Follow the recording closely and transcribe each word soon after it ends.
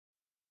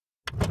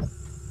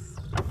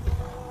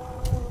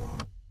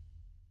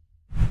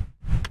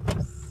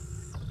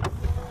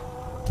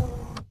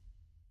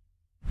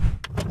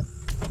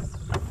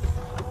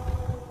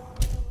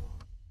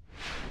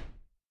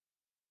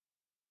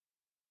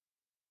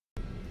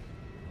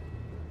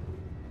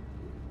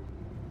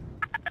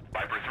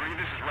Viper 3,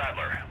 this is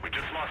Rattler. We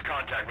just lost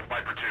contact with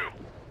Viper 2.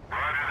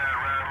 Roger that,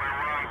 Rattler.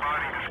 We're on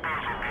body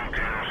disposal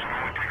details.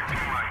 Only take a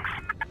few mics.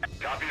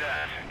 Copy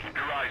that. Keep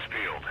your eyes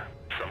peeled.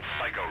 Some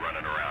psycho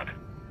running around.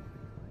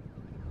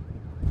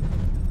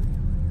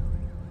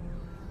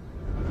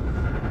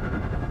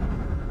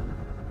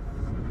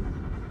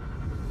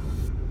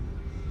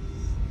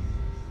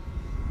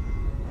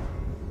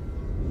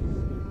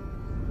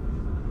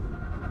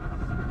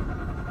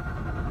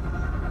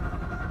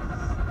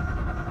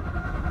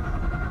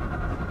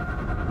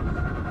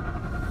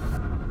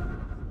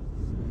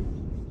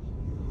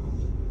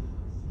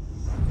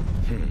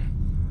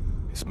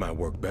 This might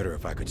work better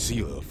if I could see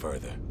a little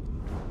further.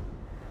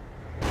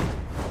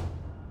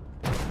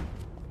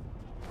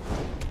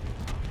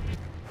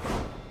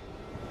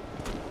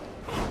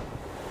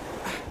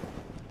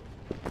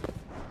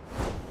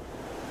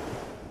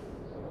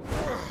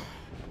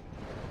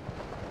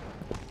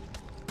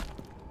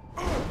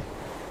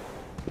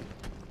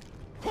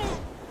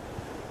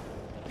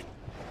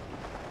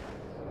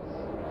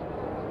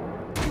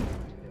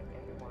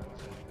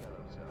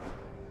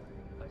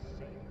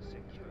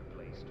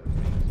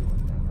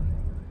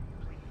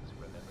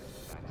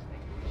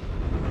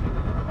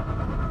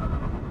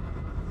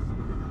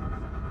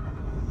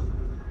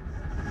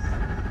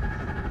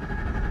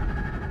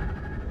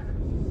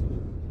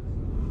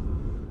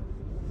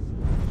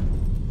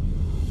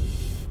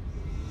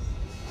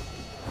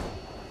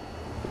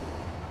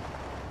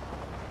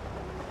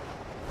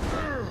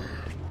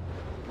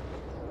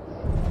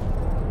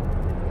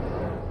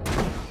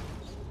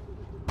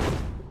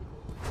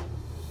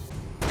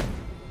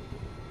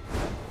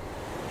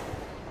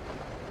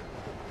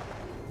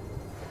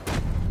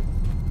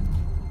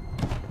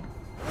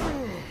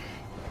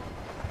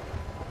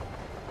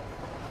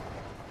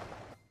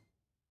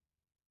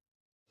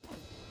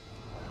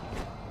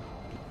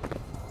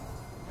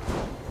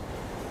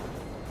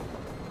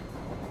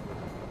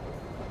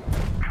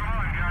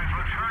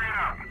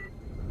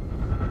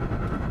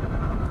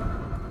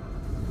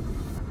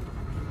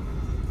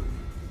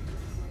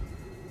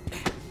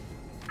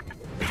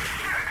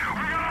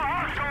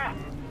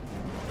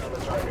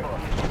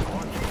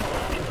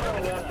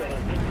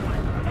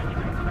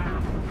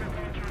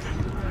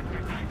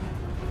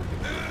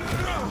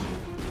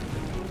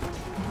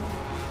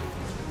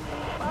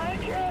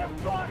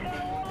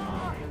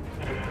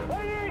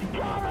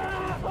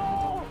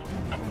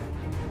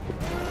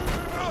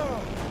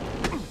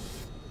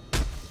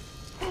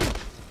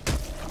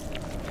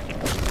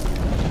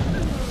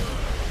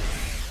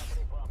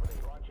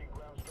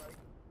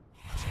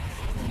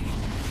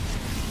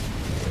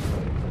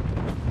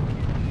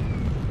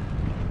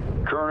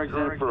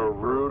 Colonel's in for a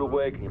rude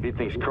awakening if he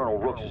thinks Colonel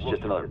Rooks is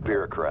just another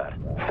bureaucrat.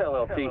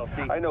 Hell, LT,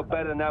 I know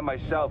better than that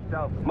myself.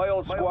 My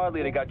old squad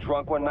leader got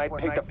drunk one night,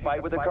 picked a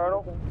fight with the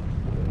Colonel.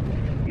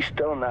 He's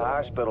still in the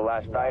hospital,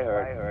 last I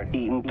heard,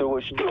 eating through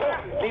his...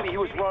 Maybe he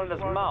was running his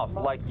mouth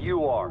like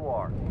you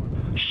are.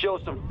 Show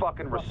some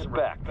fucking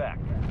respect.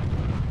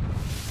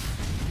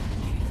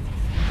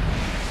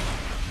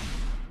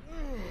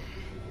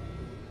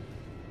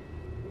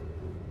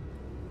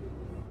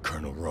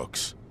 Colonel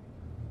Rooks.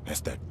 That's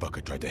that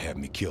fucker tried to have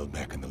me killed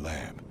back in the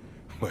lab.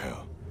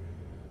 Well,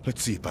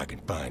 let's see if I can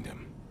find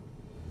him.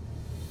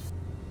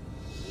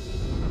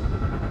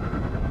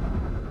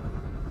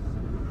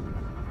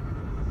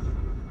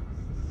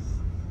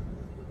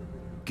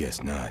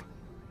 Guess not.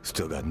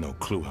 Still got no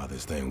clue how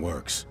this thing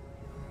works.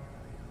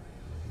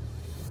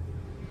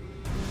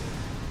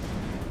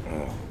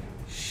 Oh,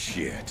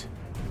 shit.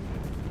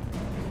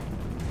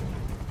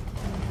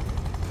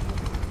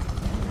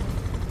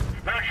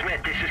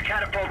 Locksmith, this is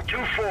Catapult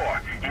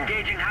 2-4.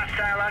 Engaging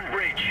hostile on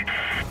bridge.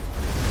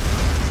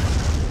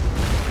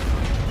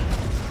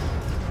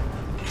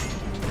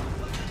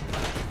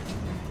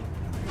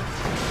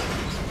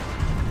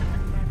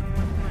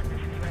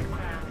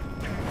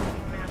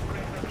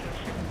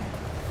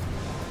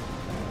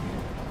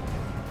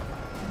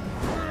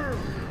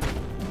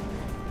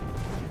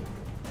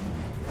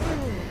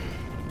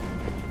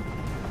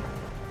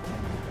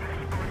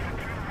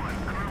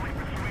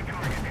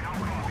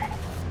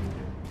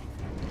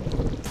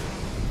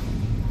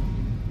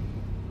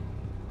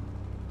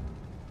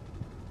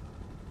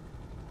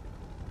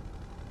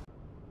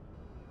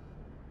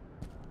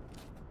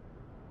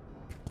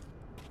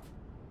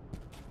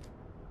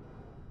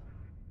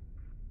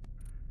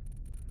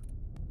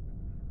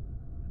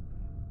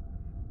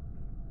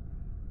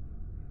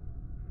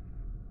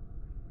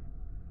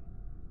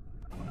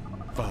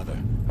 Father,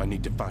 I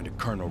need to find a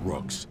Colonel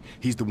Rooks.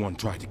 He's the one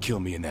tried to kill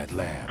me in that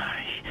lab.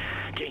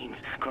 James,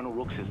 Colonel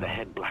Rooks is the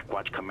head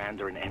Blackwatch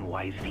commander in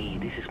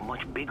NYZ. This is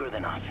much bigger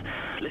than us.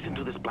 Listen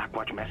to this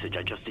Blackwatch message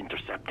I just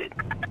intercepted.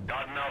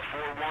 Cottonmouth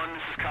 4-1,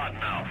 this is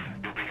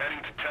Cottonmouth. You'll be heading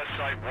to test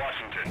site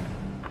Washington.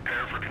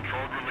 Prepare for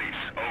controlled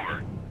release.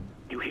 Over.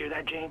 You hear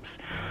that, James?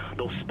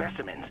 Those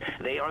specimens,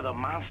 they are the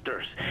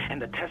monsters,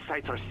 and the test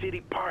sites are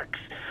city parks.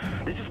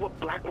 This is what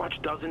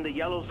Blackwatch does in the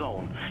Yellow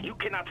Zone. You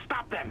cannot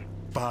stop them.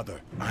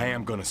 Father, I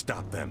am gonna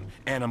stop them,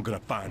 and I'm gonna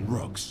find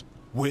Rooks.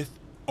 With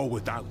or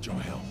without your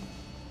help.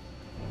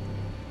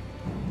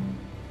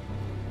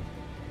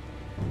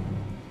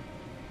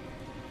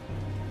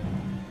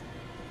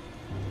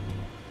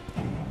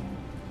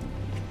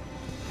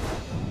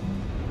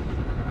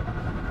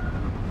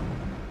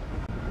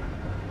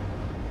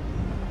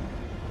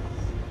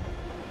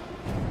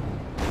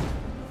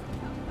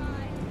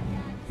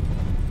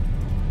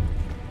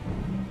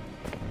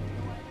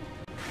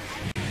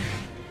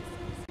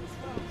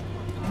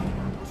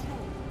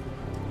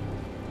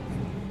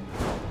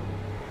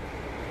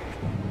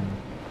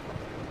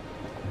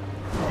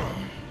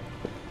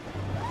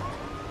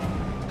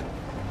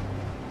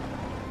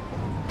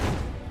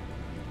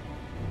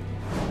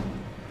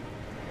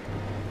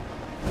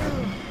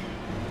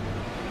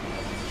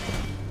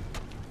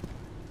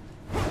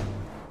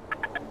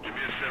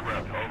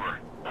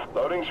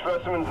 Loading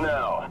specimens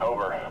now.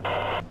 Over.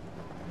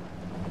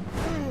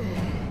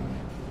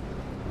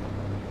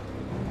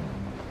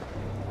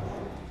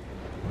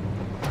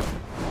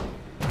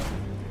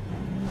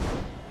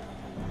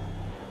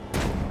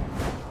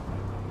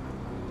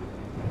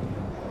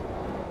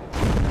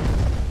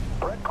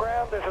 Red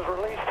Crown, this is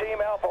release team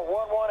Alpha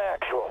 1-1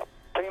 actual.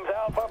 Teams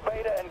Alpha,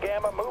 Beta, and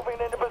Gamma moving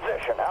into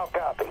position. How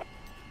copy?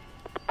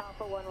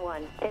 Alpha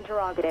 1-1.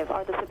 Interrogative.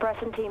 Are the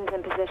suppression teams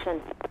in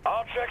position?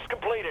 All checks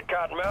completed,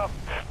 Cottonmouth.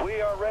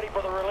 We are ready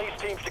for the release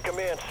teams to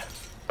commence.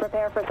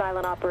 Prepare for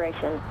silent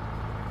operation.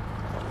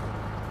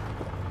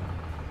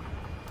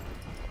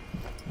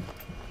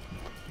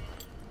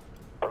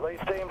 Release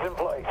teams in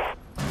place.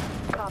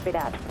 Copy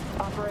that.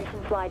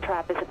 Operation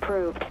Flytrap is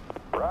approved.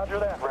 Roger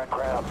that, Red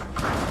Crown.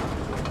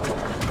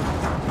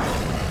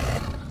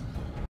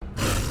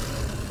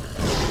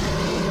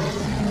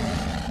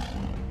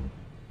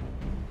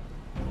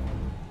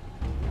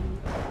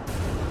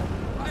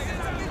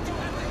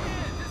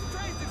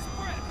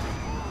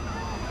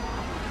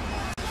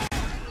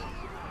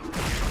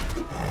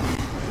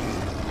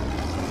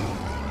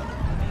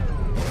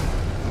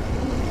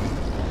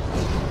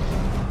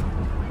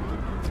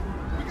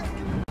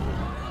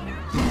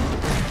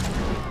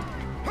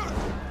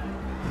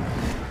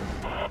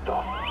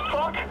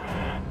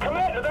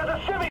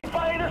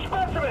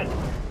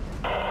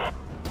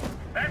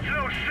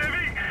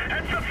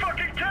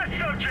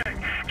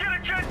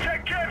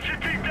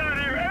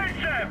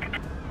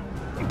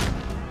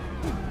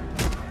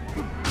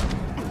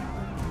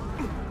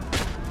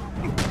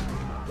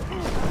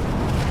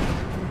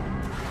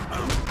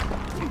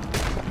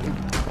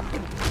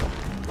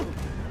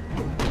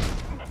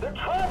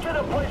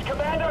 Place,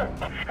 Commander!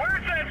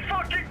 Where's that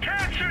fucking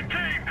capture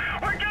team?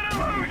 We're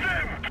gonna lose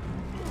him!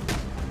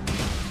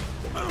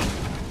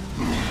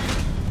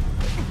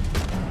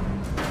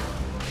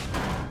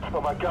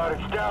 Oh my god,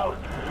 it's down!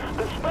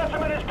 The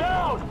specimen is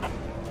down!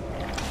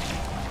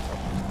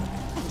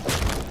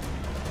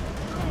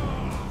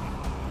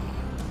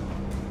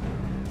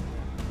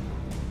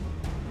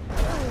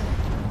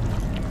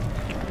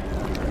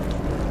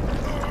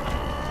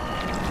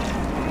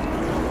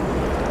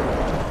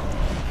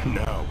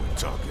 Now we're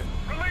talking.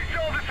 Release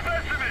all the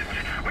specimens!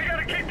 We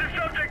gotta keep the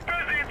subject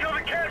busy until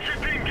the capture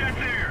team gets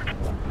here!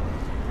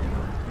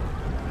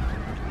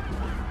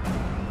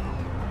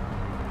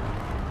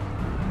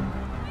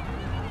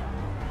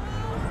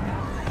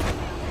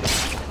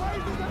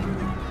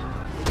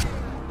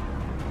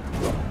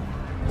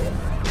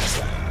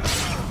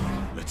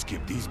 Let's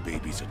give these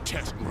babies a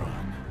test run.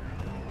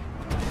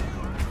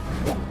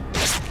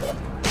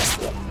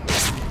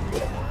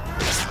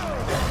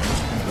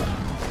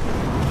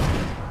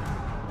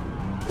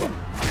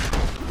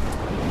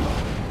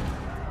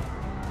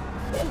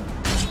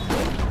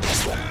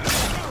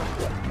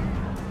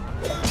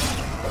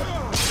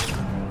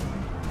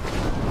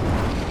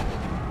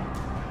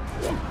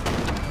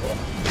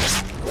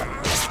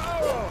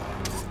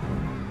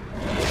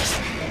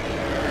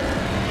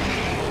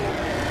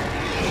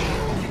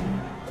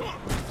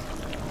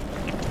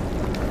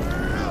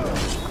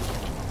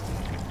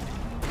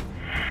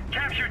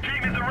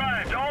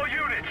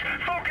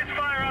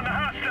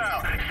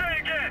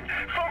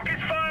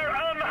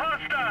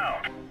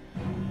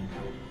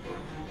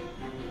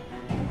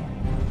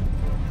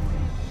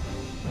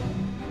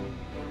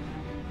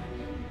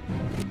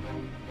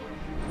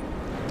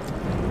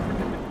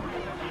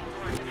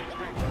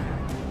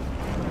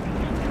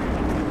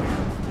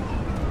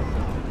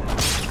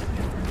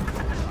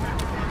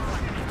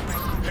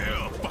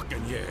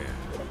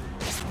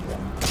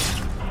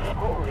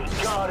 Holy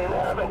God in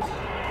heaven!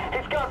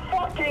 It's got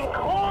fucking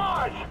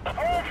claws!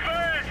 Hold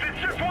fast! It's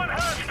just one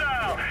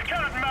hostile!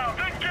 Cottonmouth,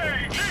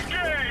 engage!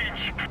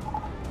 Engage!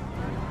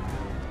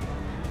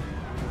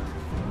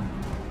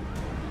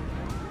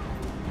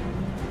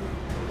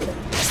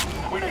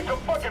 We need some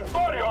fucking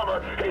body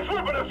armor! He's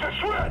ripping us to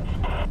shreds!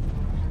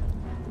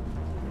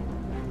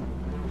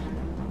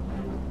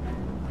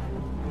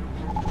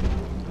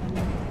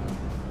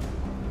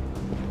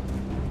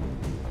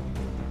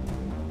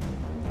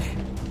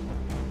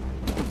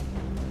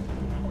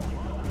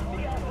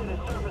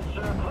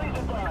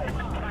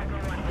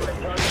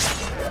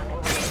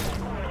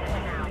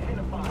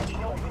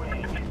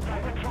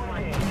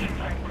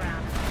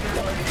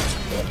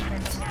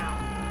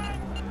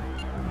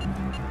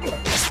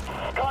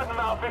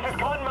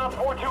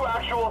 4-2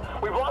 actual.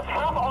 We've lost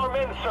half our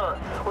men, sir.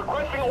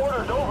 Requesting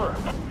orders, over.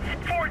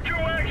 4-2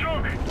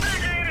 actual,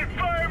 dig in and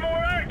fire more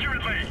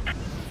accurately.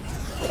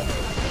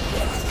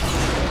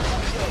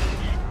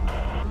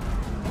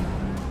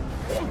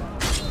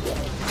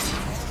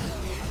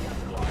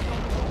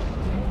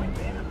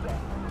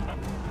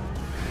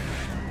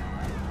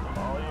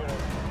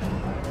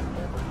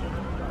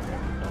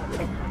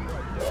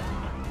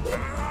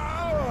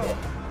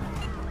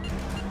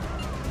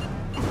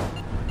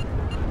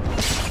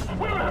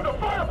 We don't have the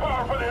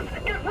firepower for this.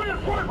 Get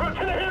reinforcements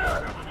in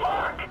here.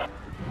 Fuck!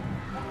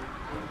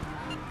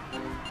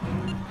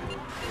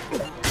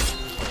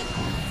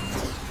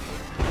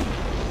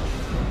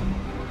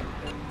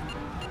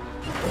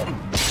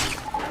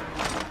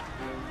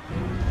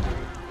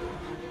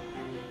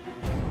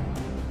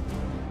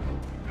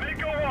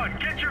 Mako 1,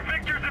 get your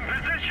victors in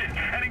position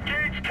and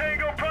engage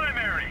Tango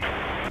Primary.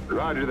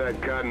 Roger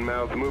that,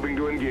 Cottonmouth. Moving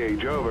to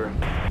engage. Over.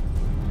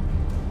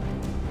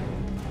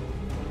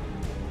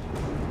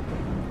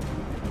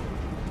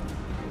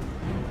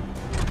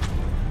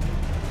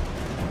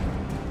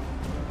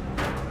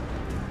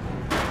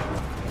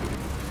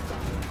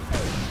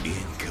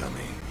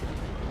 Incoming.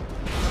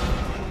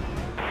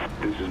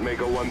 This is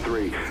Mako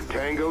 1-3.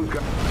 Tango's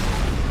got...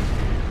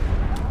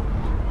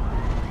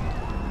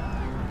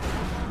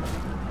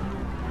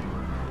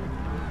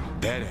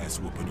 That ass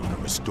whooping ought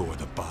to restore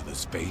the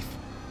father's faith.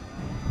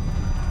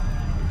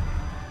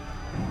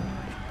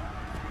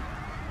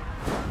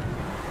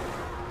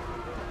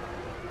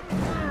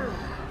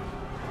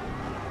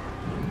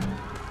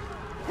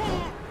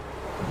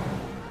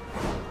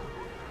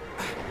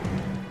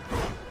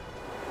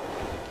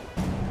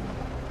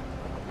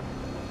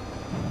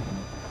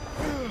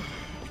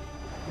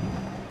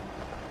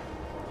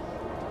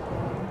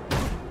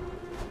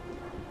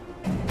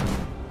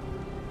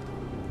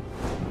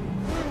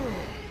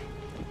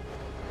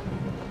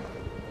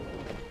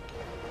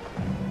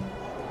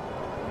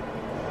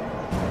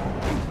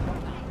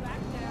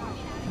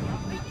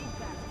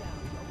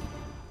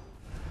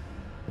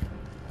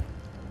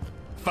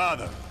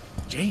 Father!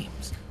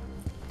 James,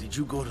 did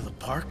you go to the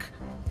park?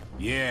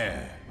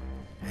 Yeah.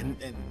 And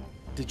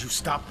did you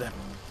stop them?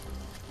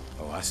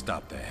 Oh, I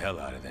stopped the hell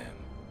out of them.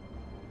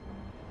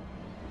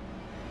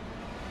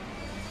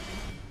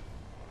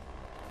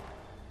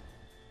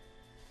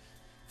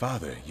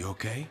 Father, you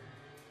okay?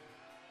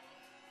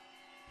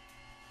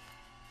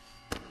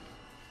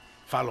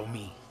 Follow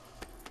me.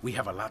 We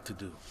have a lot to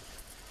do.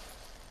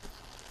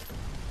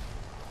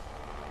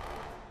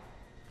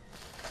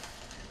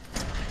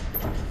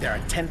 There are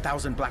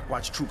 10,000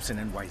 Blackwatch troops in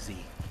NYZ,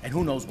 and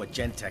who knows what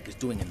Gentech is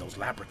doing in those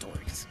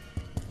laboratories.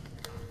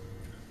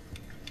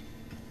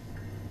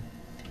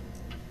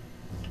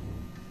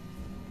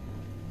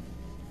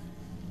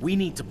 We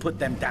need to put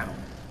them down.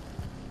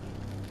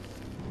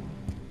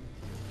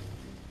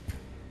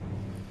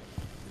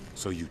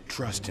 So you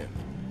trust him?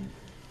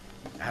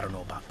 I don't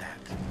know about that,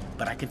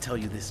 but I can tell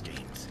you this,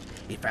 James.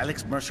 If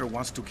Alex Mercer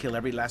wants to kill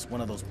every last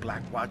one of those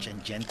Blackwatch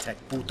and Gentech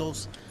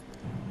putos,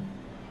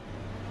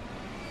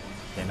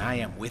 then I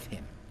am with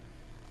him.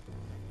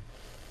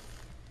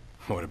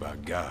 What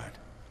about God?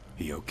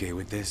 He okay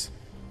with this?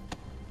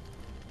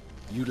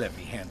 You let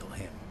me handle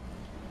him.